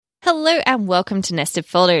Hello and welcome to Nested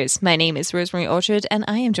Folders. My name is Rosemary Orchard and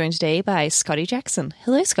I am joined today by Scotty Jackson.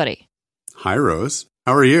 Hello, Scotty. Hi, Rose.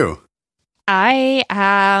 How are you? I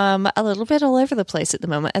am a little bit all over the place at the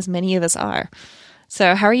moment, as many of us are.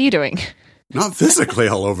 So how are you doing? Not physically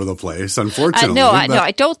all over the place, unfortunately. No,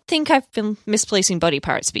 I don't think I've been misplacing body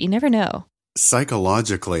parts, but you never know.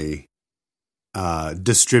 Psychologically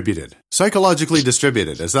distributed. Psychologically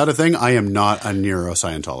distributed. Is that a thing? I am not a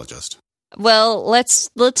neuroscientologist. Well, let's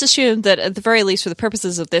assume that at the very least for the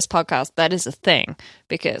purposes of this podcast, that is a thing,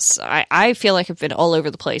 because I feel like I've been all over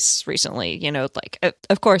the place recently. You know, like,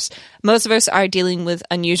 of course, most of us are dealing with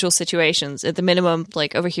unusual situations. At the minimum,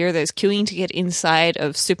 like over here, there's queuing to get inside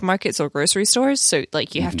of supermarkets or grocery stores. So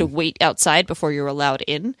like you have to wait outside before you're allowed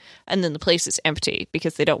in. And then the place is empty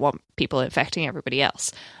because they don't want people infecting everybody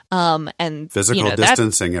else. And physical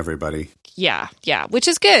distancing, everybody. Yeah, which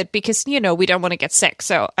is good because, you know, we don't want to get sick.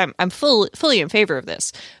 So I'm fully in favor of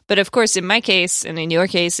this. But of course, in my case and in your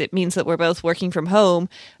case, it means that we're both working from home,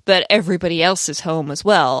 but everybody else is home as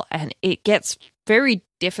well. And it gets very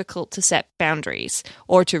difficult to set boundaries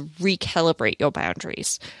or to recalibrate your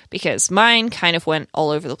boundaries because mine kind of went all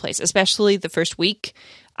over the place, especially the first week.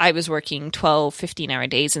 I was working 12, 15-hour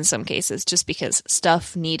days in some cases just because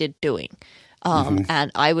stuff needed doing.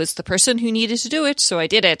 And I was the person who needed to do it, so I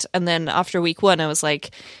did it. And then after week one, I was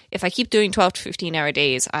like, if I keep doing 12 to 15-hour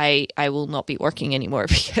days, I will not be working anymore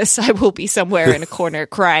because I will be somewhere in a corner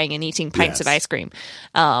crying and eating pints of ice cream.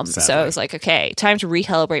 So I was like, okay, time to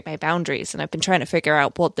recalibrate my boundaries. And I've been trying to figure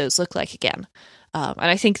out what those look like again. And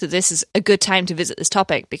I think that this is a good time to visit this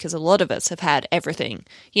topic because a lot of us have had everything,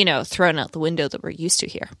 you know, thrown out the window that we're used to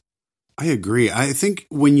here. I agree. I think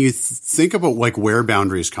when you think about like where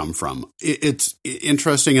boundaries come from, it's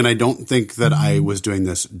interesting. And I don't think that I was doing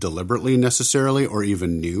this deliberately necessarily or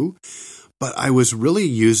even knew, but I was really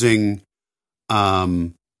using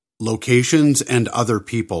locations and other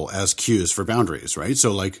people as cues for boundaries, right?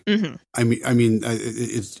 So like, I mean,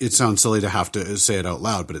 it sounds silly to have to say it out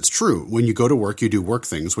loud, but it's true. When you go to work, you do work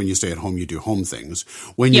things. When you stay at home, you do home things.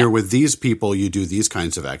 When you're with these people, you do these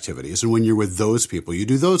kinds of activities. And when you're with those people, you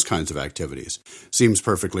do those kinds of activities. Seems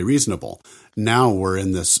perfectly reasonable. Now we're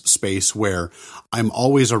in this space where I'm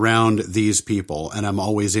always around these people and I'm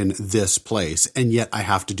always in this place. And yet I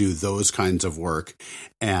have to do those kinds of work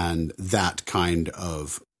and that kind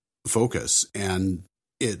of focus, and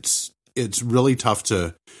it's really tough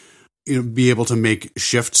to be able to make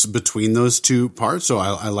shifts between those two parts. So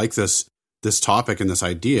I like this topic and this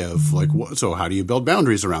idea of like, so how do you build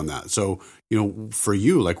boundaries around that? So, you know, for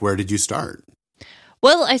you, like, where did you start?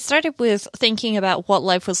 Well, I started with thinking about what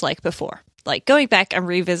life was like before, like going back and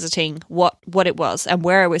revisiting what it was and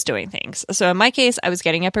where I was doing things. So in my case, I was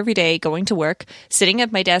getting up every day, going to work, sitting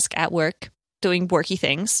at my desk at work, doing worky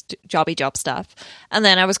things, jobby job stuff. And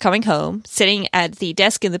then I was coming home, sitting at the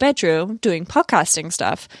desk in the bedroom, doing podcasting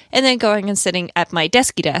stuff, and then going and sitting at my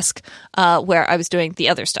desky desk, where I was doing the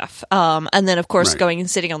other stuff. And then, of course, going and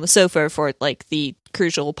sitting on the sofa for like the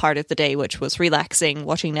crucial part of the day, which was relaxing,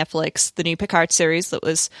 watching Netflix, the new Picard series that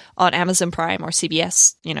was on Amazon Prime or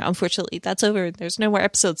CBS. You know, unfortunately, that's over. There's no more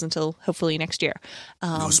episodes until hopefully next year.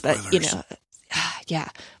 No spoilers. But, you know, yeah.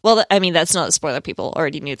 Well, I mean, that's not a spoiler. People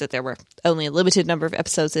already knew that there were only a limited number of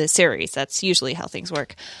episodes of the series. That's usually how things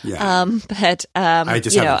work. Yeah. I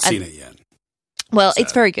just haven't seen it yet. Well,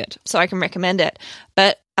 it's very good, so I can recommend it.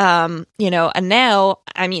 But, you know, and now,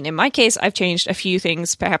 I mean, in my case, I've changed a few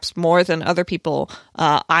things, perhaps more than other people.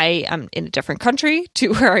 I am in a different country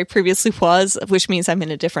to where I previously was, which means I'm in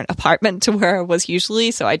a different apartment to where I was usually.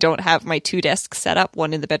 So I don't have my two desks set up,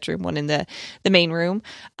 one in the bedroom, one in the main room.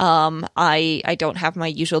 I don't have my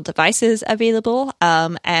usual devices available.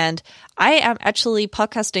 And I am actually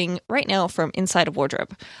podcasting right now from inside a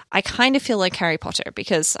wardrobe. I kind of feel like Harry Potter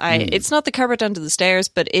because it's not the cupboard under the stairs,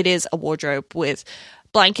 but it is a wardrobe with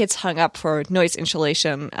blankets hung up for noise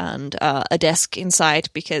insulation and a desk inside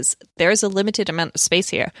because there's a limited amount of space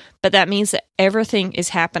here. But that means that everything is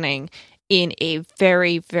happening in a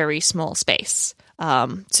very, very small space.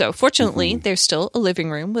 So fortunately, there's still a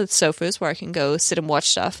living room with sofas where I can go sit and watch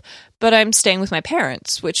stuff. But I'm staying with my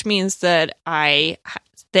parents, which means that I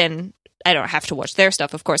don't have to watch their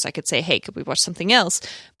stuff. Of course, I could say, hey, could we watch something else?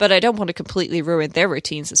 But I don't want to completely ruin their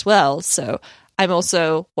routines as well. So I'm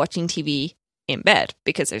also watching TV in bed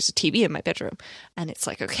because there's a TV in my bedroom. And it's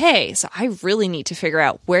like, okay, so I really need to figure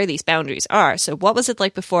out where these boundaries are. So what was it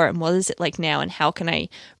like before and what is it like now and how can I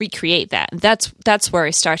recreate that? And that's where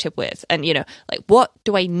I started with. And, you know, like what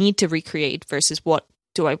do I need to recreate versus what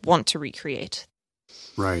do I want to recreate?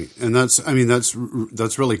 Right. And that's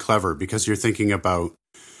really clever because you're thinking about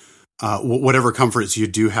whatever comforts you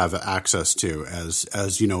do have access to as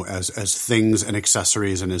things and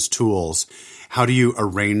accessories and as tools, how do you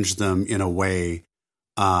arrange them in a way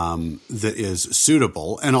that is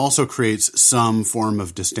suitable and also creates some form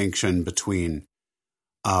of distinction between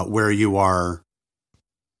where you are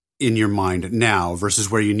in your mind now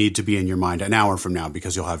versus where you need to be in your mind an hour from now,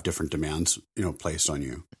 because you'll have different demands, placed on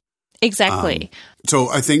you. Exactly. So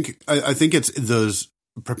I think it's those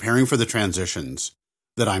preparing for the transitions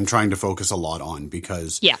that I'm trying to focus a lot on,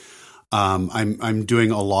 because I'm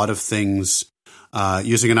doing a lot of things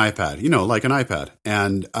using an iPad, like an iPad,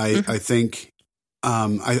 and I think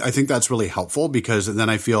that's really helpful, because then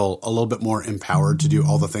I feel a little bit more empowered to do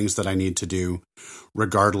all the things that I need to do,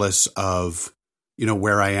 regardless of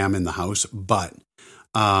where I am in the house. But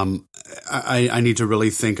I need to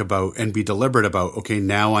really think about and be deliberate about, okay,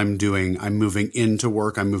 now I'm moving into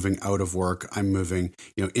work, I'm moving out of work, I'm moving,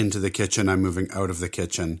 into the kitchen, I'm moving out of the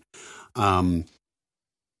kitchen. I'm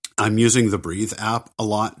using the Breathe app a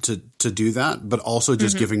lot to do that, but also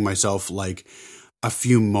just giving myself like a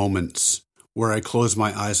few moments where I close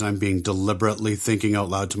my eyes and I'm being deliberately thinking out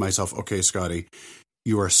loud to myself, okay, Scotty,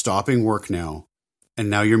 you are stopping work now, and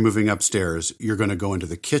now you're moving upstairs. You're going to go into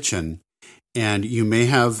the kitchen. And you may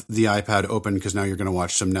have the iPad open because now you're going to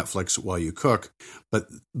watch some Netflix while you cook,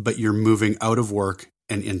 but you're moving out of work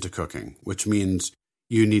and into cooking, which means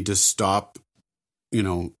you need to stop,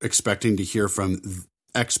 expecting to hear from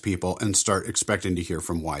X people and start expecting to hear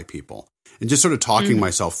from Y people, and just sort of talking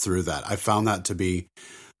myself through that. I found that to be,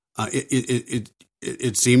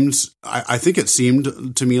 it seems, I think it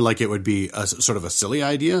seemed to me like it would be a sort of a silly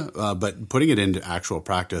idea, but putting it into actual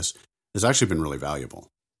practice has actually been really valuable.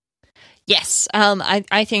 Yes,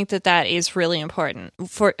 I think that is really important.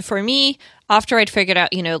 For me, after I'd figured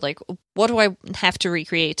out, what do I have to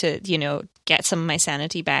recreate to, get some of my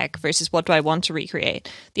sanity back versus what do I want to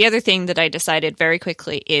recreate? The other thing that I decided very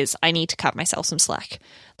quickly is I need to cut myself some slack.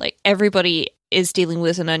 Like, everybody is dealing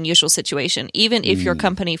with an unusual situation. Even if your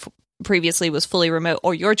company previously was fully remote,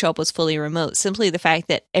 or your job was fully remote, simply the fact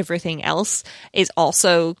that everything else is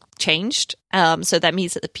also changed. So that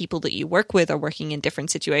means that the people that you work with are working in different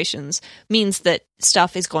situations, means that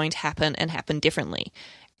stuff is going to happen and happen differently.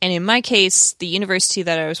 And in my case, the university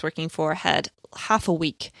that I was working for had half a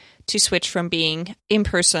week to switch from being in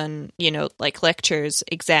person, like lectures,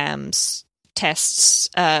 exams, tests,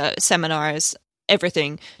 seminars,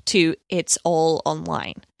 everything, to it's all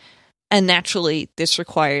online. And naturally, this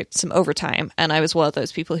required some overtime. And I was one of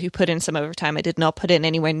those people who put in some overtime. I did not put in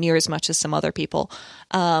anywhere near as much as some other people.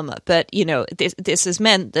 But, this has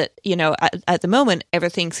meant that, at the moment,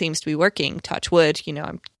 everything seems to be working. Touch wood,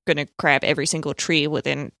 I'm going to grab every single tree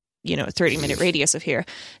within, a 30-minute radius of here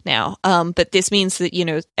now. But this means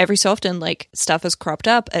that, every so often, like, stuff has cropped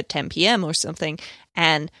up at 10 p.m. or something.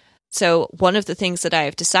 And so one of the things that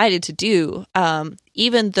I've decided to do,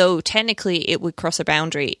 even though technically it would cross a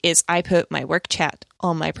boundary, is I put my work chat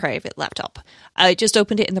on my private laptop. I just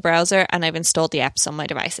opened it in the browser and I've installed the apps on my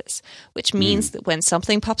devices, which means that when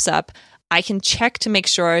something pops up, I can check to make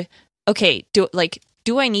sure, okay,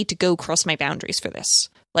 do I need to go cross my boundaries for this?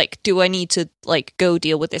 Like, do I need to, go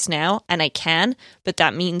deal with this now? And I can, but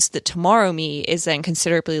that means that tomorrow me is then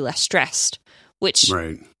considerably less stressed, which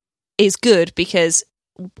is good, because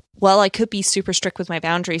while I could be super strict with my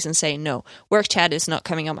boundaries and say, no, work chat is not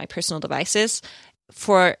coming on my personal devices,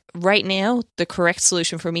 for right now, the correct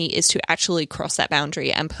solution for me is to actually cross that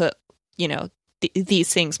boundary and put,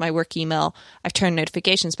 these things, my work email, I've turned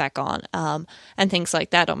notifications back on, and things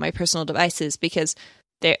like that on my personal devices, because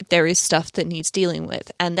there is stuff that needs dealing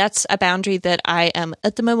with. And that's a boundary that I am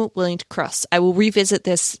at the moment willing to cross. I will revisit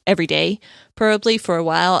this every day, probably for a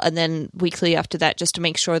while, and then weekly after that, just to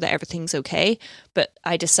make sure that everything's okay. But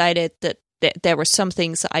I decided that there were some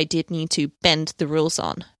things that I did need to bend the rules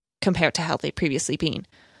on compared to how they'd previously been.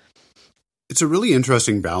 It's a really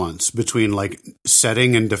interesting balance between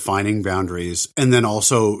setting and defining boundaries, and then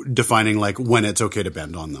also defining when it's okay to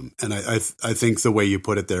bend on them. And I think the way you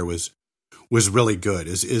put it there was really good,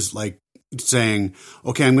 is like saying,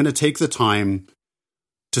 okay, I'm going to take the time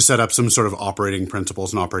to set up some sort of operating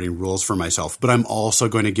principles and operating rules for myself, but I'm also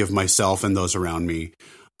going to give myself and those around me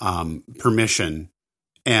permission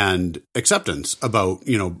and acceptance about,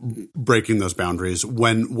 breaking those boundaries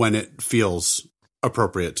when it feels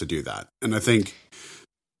appropriate to do that. And I think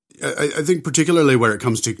particularly where it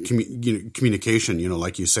comes to communication,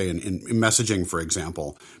 like you say, in messaging, for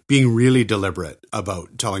example, being really deliberate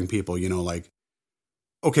about telling people,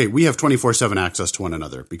 okay, we have 24/7 access to one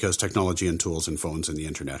another because technology and tools and phones and the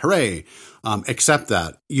internet, hooray! Except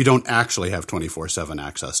that you don't actually have 24/7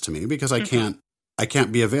 access to me because I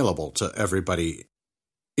can't be available to everybody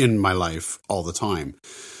in my life all the time.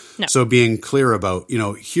 No. So being clear about,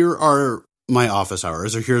 here are my office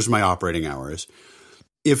hours, or here's my operating hours.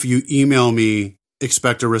 If you email me,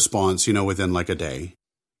 expect a response, within like a day.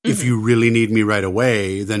 Mm-hmm. If you really need me right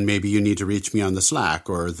away, then maybe you need to reach me on the Slack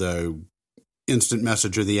or the instant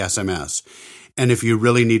message or the SMS. And if you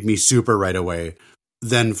really need me super right away,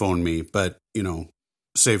 then phone me. But,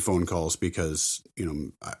 save phone calls because,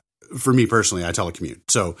 for me personally, I telecommute.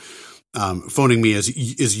 So phoning me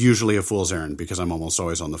is usually a fool's errand because I'm almost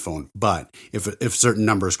always on the phone. But if certain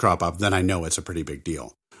numbers crop up, then I know it's a pretty big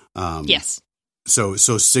deal. Yes. So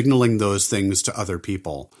signaling those things to other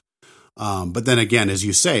people. But then again, as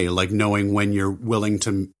you say, like knowing when you're willing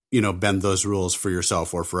to, bend those rules for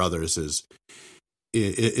yourself or for others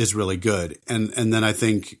is really good. And then I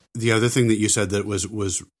think the other thing that you said that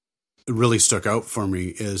was really stuck out for me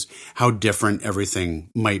is how different everything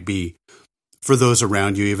might be for those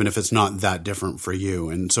around you, even if it's not that different for you.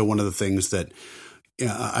 And so one of the things that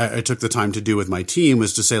I took the time to do with my team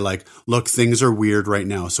was to say, like, look, things are weird right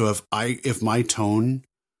now. So if my tone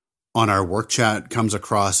on our work chat comes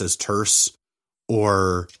across as terse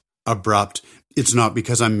or abrupt, it's not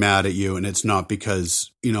because I'm mad at you, and it's not because,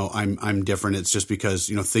 I'm different. It's just because,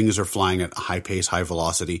 things are flying at a high pace, high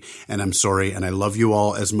velocity, and I'm sorry. And I love you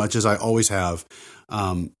all as much as I always have.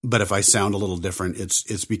 But if I sound a little different,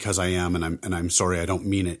 it's because I am, and I'm sorry. I don't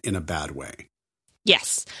mean it in a bad way.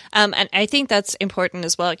 Yes. And I think that's important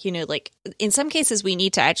as well. Like in some cases we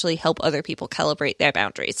need to actually help other people calibrate their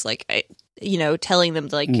boundaries. Like, telling them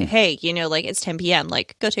like, hey, like it's 10 p.m.,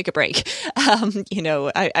 like go take a break.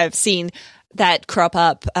 I've seen that crop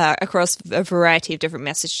up across a variety of different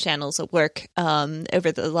message channels at work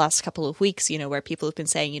over the last couple of weeks, where people have been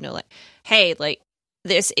saying, like, hey, like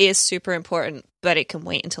this is super important, but it can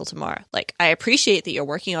wait until tomorrow. Like, I appreciate that you're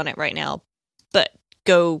working on it right now, but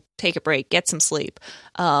go take a break, get some sleep,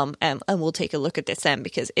 and we'll take a look at this then,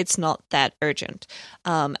 because it's not that urgent.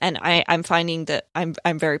 And I'm finding that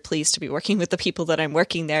I'm very pleased to be working with the people that I'm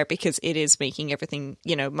working there, because it is making everything,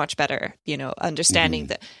 much better, understanding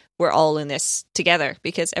that we're all in this together,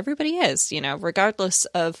 because everybody is, regardless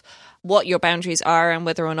of what your boundaries are and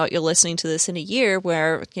whether or not you're listening to this in a year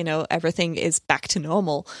where, everything is back to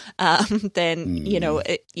normal, then,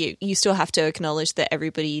 you still have to acknowledge that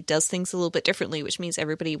everybody does things a little bit differently, which means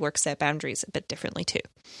everybody works their boundaries a bit differently too.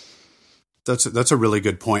 That's a really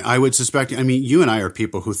good point. I would suspect, you and I are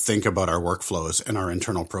people who think about our workflows and our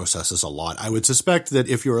internal processes a lot. I would suspect that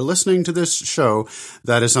if you are listening to this show,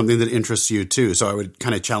 that is something that interests you too. So I would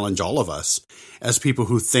kind of challenge all of us as people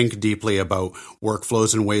who think deeply about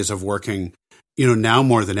workflows and ways of working. Now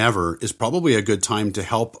more than ever is probably a good time to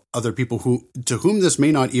help other people to whom this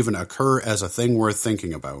may not even occur as a thing worth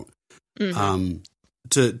thinking about. Mm-hmm.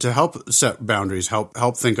 To help set boundaries,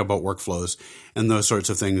 help think about workflows and those sorts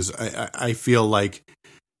of things. I feel like,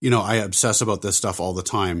 I obsess about this stuff all the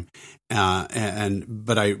time.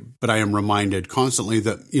 But I am reminded constantly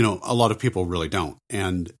that, a lot of people really don't.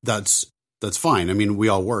 And that's fine. We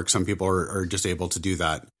all work. Some people are just able to do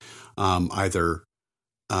that, either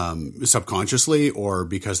subconsciously or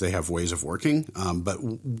because they have ways of working. But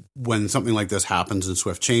when something like this happens in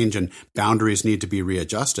swift change and boundaries need to be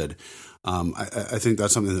readjusted, I think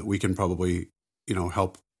that's something that we can probably,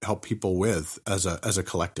 help people with as a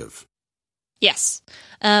collective. Yes.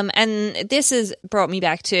 And this has brought me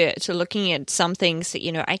back to looking at some things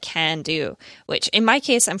that, I can do, which in my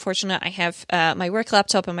case, I'm fortunate. I have my work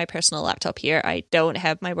laptop and my personal laptop here. I don't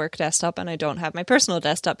have my work desktop and I don't have my personal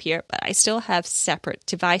desktop here, but I still have separate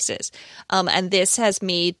devices. And this has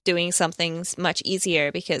made doing some things much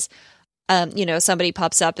easier because somebody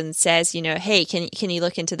pops up and says, hey, can you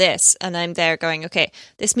look into this? And I'm there going, okay,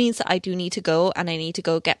 this means that I do need to go and I need to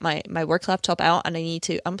go get my work laptop out and I need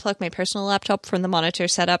to unplug my personal laptop from the monitor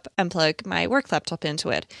setup and plug my work laptop into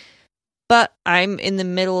it. But I'm in the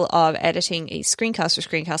middle of editing a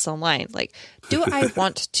screencast online. Like, do I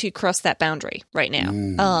want to cross that boundary right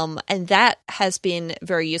now? And that has been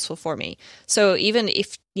very useful for me. So even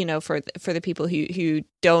if, for the people who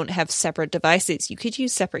don't have separate devices, you could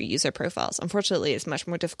use separate user profiles. Unfortunately, it's much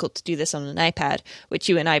more difficult to do this on an iPad, which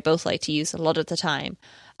you and I both like to use a lot of the time.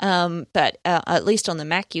 But at least on the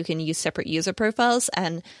Mac, you can use separate user profiles,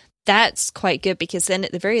 and that's quite good because then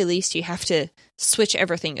at the very least you have to switch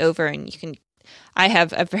everything over and you can. I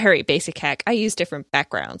have a very basic hack. I use different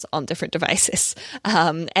backgrounds on different devices.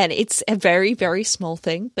 And it's a very, very small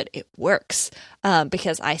thing, but it works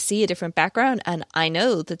because I see a different background and I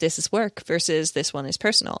know that this is work versus this one is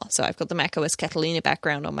personal. So I've got the macOS Catalina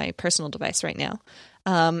background on my personal device right now.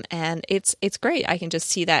 And it's great. I can just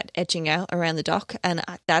see that edging out around the dock and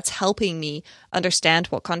that's helping me understand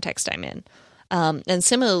what context I'm in. And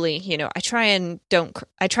similarly, I try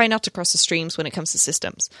not to cross the streams when it comes to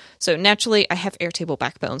systems. So naturally, I have Airtable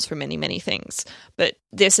backbones for many, many things, but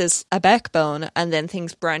this is a backbone, and then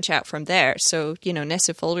things branch out from there. So,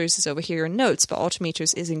 Nested Folders is over here in Notes, but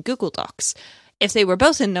Autometers is in Google Docs. If they were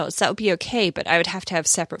both in Notes, that would be okay, but I would have to have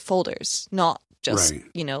separate folders, not just,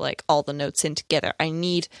 like all the notes in together. I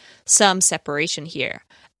need some separation here.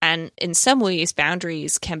 And in some ways,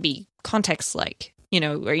 boundaries can be context-like,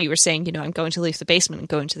 where you were saying, I'm going to leave the basement and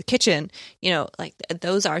go into the kitchen, like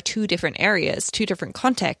those are two different areas, two different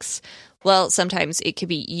contexts. Well, sometimes it could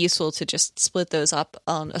be useful to just split those up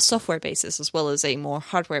on a software basis as well as a more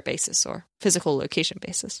hardware basis or physical location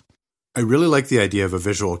basis. I really like the idea of a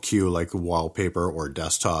visual cue like wallpaper or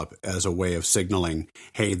desktop as a way of signaling,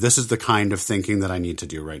 hey, this is the kind of thinking that I need to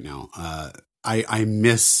do right now. I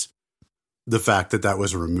miss the fact that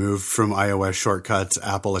was removed from iOS shortcuts.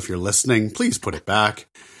 Apple, if you're listening, please put it back.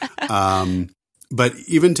 But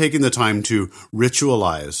even taking the time to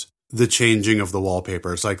ritualize the changing of the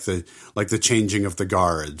wallpapers, like the changing of the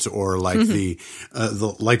guards, or like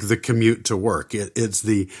the commute to work. It's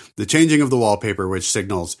the changing of the wallpaper, which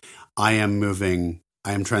signals I am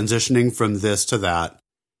transitioning from this to that,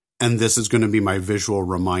 and this is going to be my visual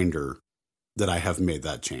reminder that I have made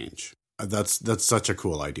that change. That's such a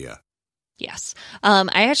cool idea. Yes.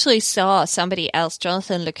 I actually saw somebody else,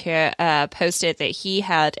 Jonathan Lecoeur, posted that he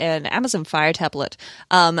had an Amazon Fire tablet,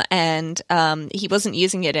 and he wasn't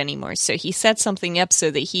using it anymore. So he set something up so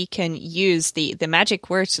that he can use the magic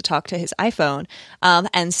words to talk to his iPhone,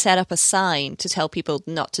 and set up a sign to tell people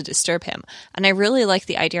not to disturb him. And I really like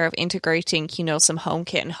the idea of integrating, some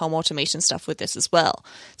HomeKit and home automation stuff with this as well.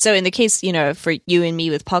 So in the case, for you and me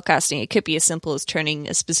with podcasting, it could be as simple as turning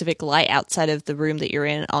a specific light outside of the room that you're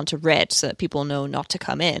in onto red, so that people know not to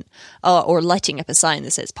come in, or lighting up a sign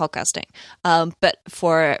that says podcasting. But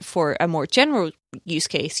for a more general use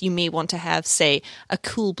case, you may want to have, say, a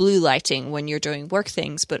cool blue lighting when you're doing work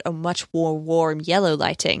things, but a much more warm yellow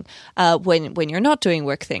lighting when you're not doing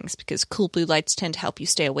work things, because cool blue lights tend to help you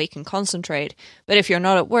stay awake and concentrate. But if you're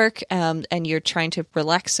not at work and you're trying to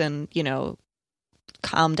relax and,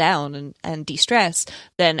 calm down and de-stress,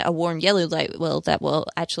 then a warm yellow light will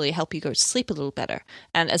actually help you go to sleep a little better.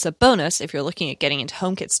 And as a bonus, if you're looking at getting into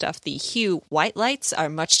HomeKit stuff, the Hue white lights are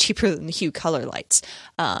much cheaper than the Hue color lights.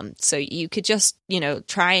 So you could just,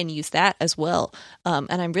 try and use that as well.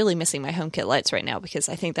 And I'm really missing my HomeKit lights right now, because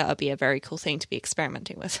I think that would be a very cool thing to be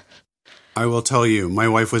experimenting with. I will tell you, my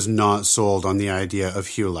wife was not sold on the idea of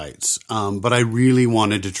Hue lights, but I really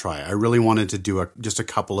wanted to try. I really wanted to do just a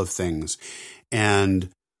couple of things. And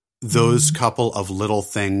those couple of little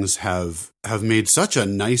things have made such a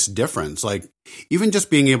nice difference. Like, even just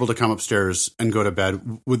being able to come upstairs and go to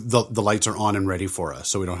bed with the lights are on and ready for us,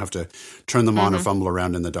 so we don't have to turn them on or fumble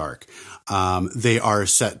around in the dark. They are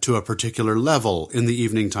set to a particular level in the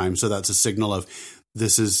evening time, so that's a signal of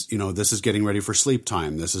this is getting ready for sleep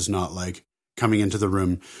time. This is not like coming into the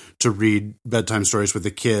room to read bedtime stories with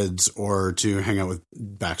the kids or to hang out with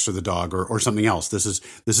Baxter the dog or something else. This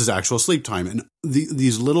is actual sleep time. And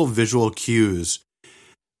these little visual cues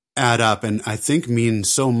add up and I think mean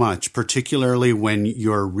so much, particularly when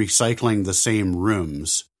you're recycling the same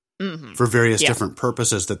rooms for various different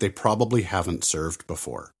purposes that they probably haven't served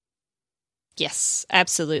before. Yes,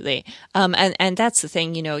 absolutely. And that's the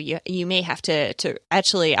thing, you may have to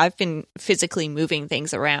actually, I've been physically moving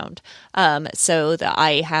things around, so that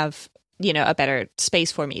I have, a better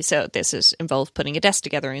space for me. So this has involved putting a desk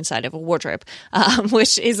together inside of a wardrobe,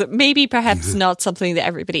 which is maybe perhaps not something that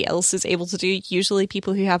everybody else is able to do. Usually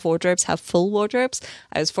people who have wardrobes have full wardrobes.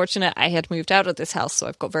 I was fortunate I had moved out of this house, so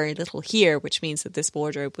I've got very little here, which means that this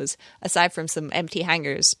wardrobe was, aside from some empty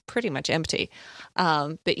hangers, pretty much empty.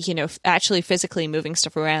 But, actually physically moving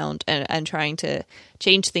stuff around and trying to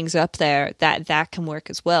change things up there, that can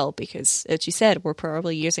work as well, because as you said, we're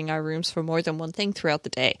probably using our rooms for more than one thing throughout the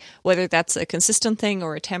day, whether that's a consistent thing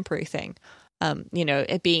or a temporary thing.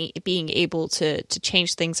 Being able to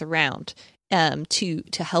change things around to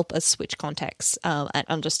help us switch contexts and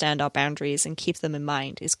understand our boundaries and keep them in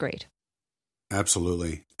mind is great.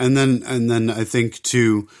 Absolutely. And then I think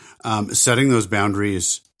too, setting those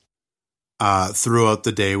boundaries throughout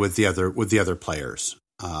the day with the other players,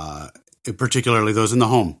 particularly those in the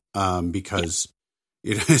home, because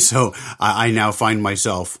so I now find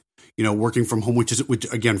myself working from home,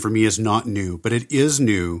 which again for me is not new, but it is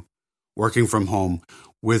new working from home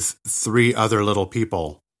with 3 other little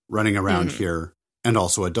people running around here and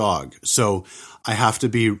also a dog. So I have to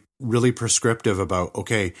be really prescriptive about,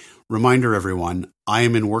 okay, reminder everyone, I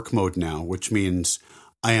am in work mode now, which means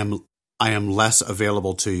I am less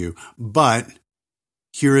available to you, but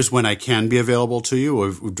here is when I can be available to you.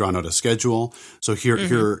 We've drawn out a schedule. So here,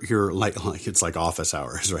 like it's like office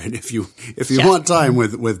hours, right? If you want time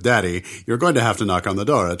with daddy, you're going to have to knock on the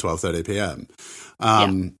door at 12:30 p.m.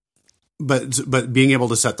 But being able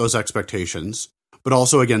to set those expectations, but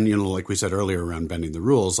also again, like we said earlier around bending the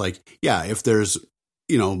rules, like, yeah, if there's,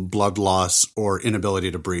 blood loss or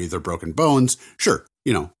inability to breathe or broken bones, sure.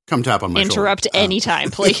 Come tap on my shoulder. Interrupt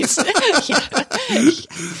anytime, please.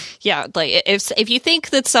 Yeah, like if you think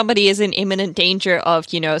that somebody is in imminent danger of,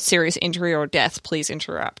 serious injury or death, please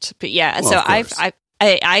interrupt. But yeah, well, so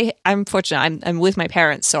I'm fortunate. I'm with my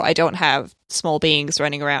parents, so I don't have small beings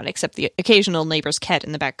running around except the occasional neighbor's cat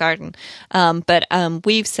in the back garden. But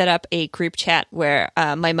we've set up a group chat where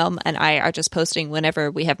my mum and I are just posting whenever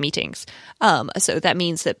we have meetings. So that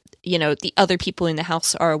means that, the other people in the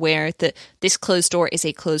house are aware that this closed door is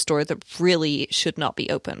a closed door that really should not be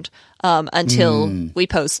opened until we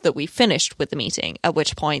post that we finished with the meeting, at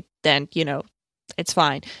which point then, it's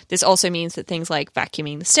fine. This also means that things like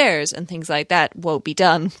vacuuming the stairs and things like that won't be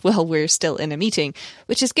done while we're still in a meeting,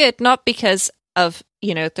 which is good, not because of,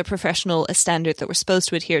 the professional standard that we're supposed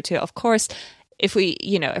to adhere to. Of course, if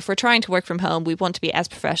we're trying to work from home, we want to be as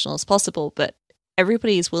professional as possible, but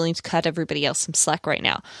everybody is willing to cut everybody else some slack right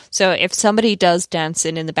now. So if somebody does dance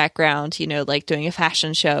in the background, like doing a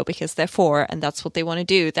fashion show because they're 4 and that's what they want to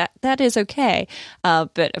do, that is okay.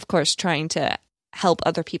 But of course, trying to help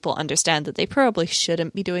other people understand that they probably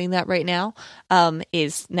shouldn't be doing that right now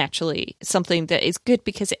is naturally something that is good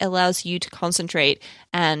because it allows you to concentrate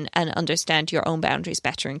and understand your own boundaries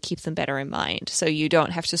better and keep them better in mind. So you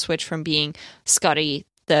don't have to switch from being Scotty,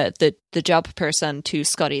 the job person, to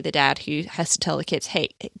Scotty, the dad who has to tell the kids, hey,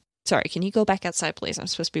 sorry, can you go back outside, please? I'm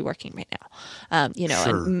supposed to be working right now.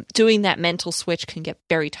 Sure. And doing that mental switch can get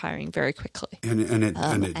very tiring very quickly. And it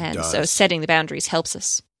does. So setting the boundaries helps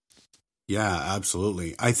us. Yeah,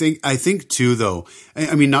 absolutely. I think too, though,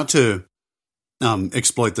 I mean, not to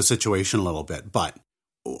exploit the situation a little bit, but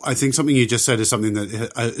I think something you just said is something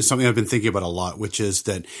I've been thinking about a lot, which is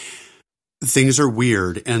that things are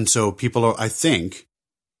weird. And so people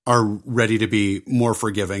are ready to be more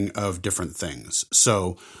forgiving of different things.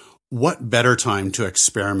 So what better time to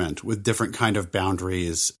experiment with different kind of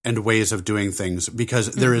boundaries and ways of doing things?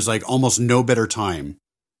 Because there is like almost no better time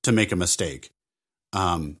to make a mistake.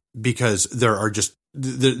 Because there's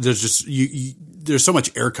so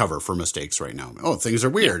much air cover for mistakes right now. Oh, things are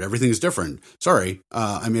weird. Everything's different. Sorry,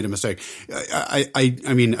 I made a mistake.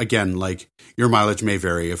 I mean, again, like your mileage may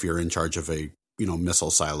vary if you're in charge of a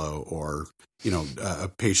missile silo or a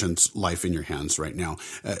patient's life in your hands right now.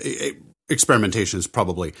 Experimentation is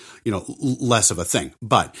probably less of a thing,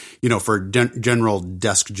 but for general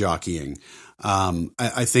desk jockeying,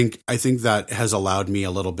 I think that has allowed me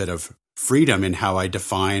a little bit of freedom in how I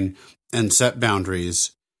define and set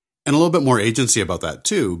boundaries, and a little bit more agency about that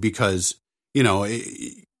too, because so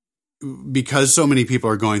many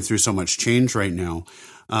people are going through so much change right now.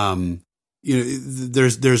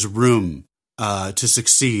 There's room to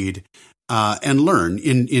succeed and learn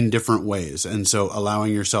in different ways, and so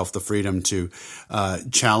allowing yourself the freedom to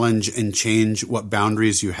challenge and change what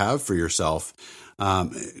boundaries you have for yourself.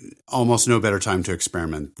 Almost no better time to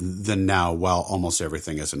experiment than now, while almost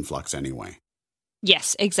everything is in flux anyway.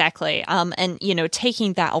 Yes, exactly. And,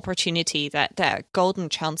 taking that opportunity, that golden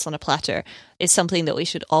chance on a platter is something that we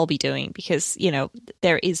should all be doing because,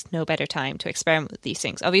 there is no better time to experiment with these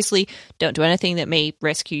things. Obviously, don't do anything that may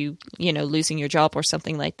risk you, losing your job or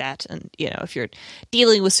something like that. And, if you're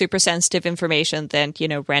dealing with super sensitive information, then,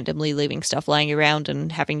 randomly leaving stuff lying around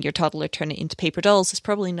and having your toddler turn it into paper dolls is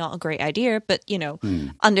probably not a great idea. But,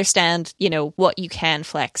 understand, what you can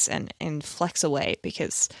flex and flex away,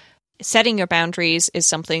 because setting your boundaries is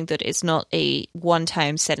something that is not a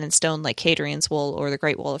one-time set in stone like Hadrian's Wall or the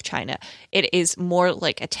Great Wall of China. It is more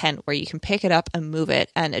like a tent where you can pick it up and move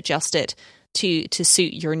it and adjust it to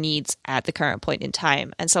suit your needs at the current point in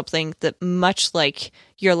time, and something that, much like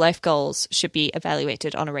your life goals, should be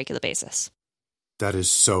evaluated on a regular basis. That is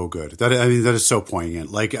so good. That is so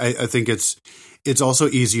poignant. Like, I think it's also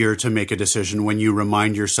easier to make a decision when you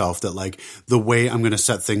remind yourself that, like, the way I'm going to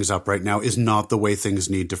set things up right now is not the way things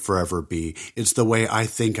need to forever be. It's the way I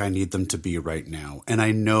think I need them to be right now. And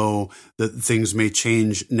I know that things may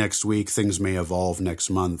change next week. Things may evolve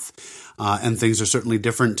next month. And things are certainly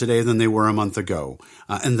different today than they were a month ago.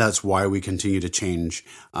 And that's why we continue to change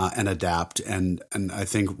and adapt. And I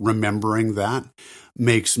think remembering that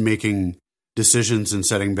makes making decisions and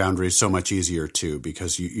setting boundaries so much easier too,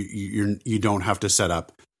 because you don't have to set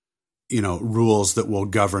up, rules that will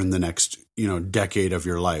govern the next, decade of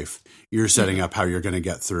your life. You're setting up how you're going to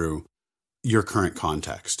get through your current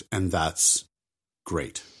context. And that's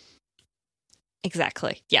great.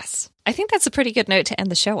 Exactly. Yes. I think that's a pretty good note to end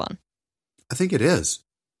the show on. I think it is.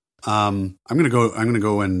 I'm gonna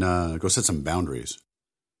go and go set some boundaries.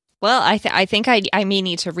 Well, I think I may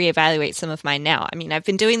need to reevaluate some of mine now. I mean, I've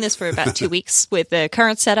been doing this for about 2 weeks with the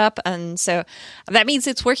current setup, and so that means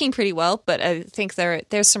it's working pretty well, but I think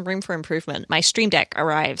there's some room for improvement. My Stream Deck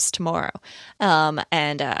arrives tomorrow,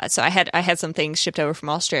 and so I had some things shipped over from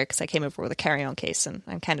Austria because I came over with a carry-on case, and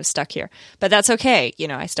I'm kind of stuck here. But that's okay. You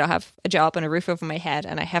know, I still have a job and a roof over my head,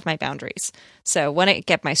 and I have my boundaries. So when I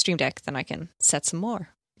get my Stream Deck, then I can set some more,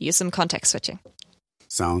 use some context switching.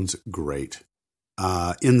 Sounds great.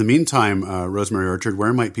 In the meantime, Rosemary Orchard,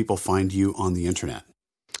 where might people find you on the internet?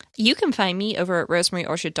 You can find me over at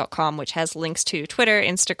rosemaryorchard.com, which has links to Twitter,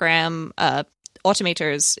 Instagram,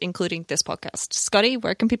 automators, including this podcast. Scotty,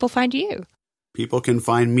 where can people find you? People can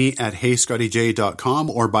find me at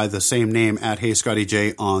heyscottyj.com or by the same name at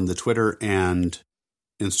heyscottyj on the Twitter and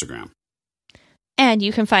Instagram. And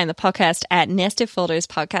you can find the podcast at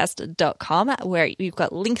nestedfolderspodcast.com, where you've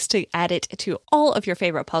got links to add it to all of your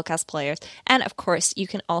favorite podcast players. And of course, you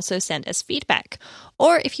can also send us feedback.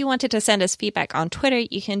 Or if you wanted to send us feedback on Twitter,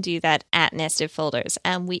 you can do that at Nested Folders.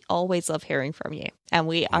 And we always love hearing from you. And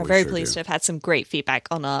we are very pleased to have had some great feedback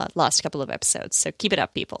on our last couple of episodes. So keep it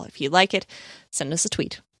up, people. If you like it, send us a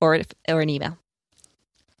tweet or an email.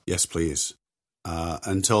 Yes, please.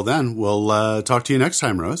 Until then, we'll talk to you next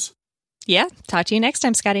time, Rose. Yeah. Talk to you next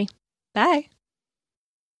time, Scotty. Bye.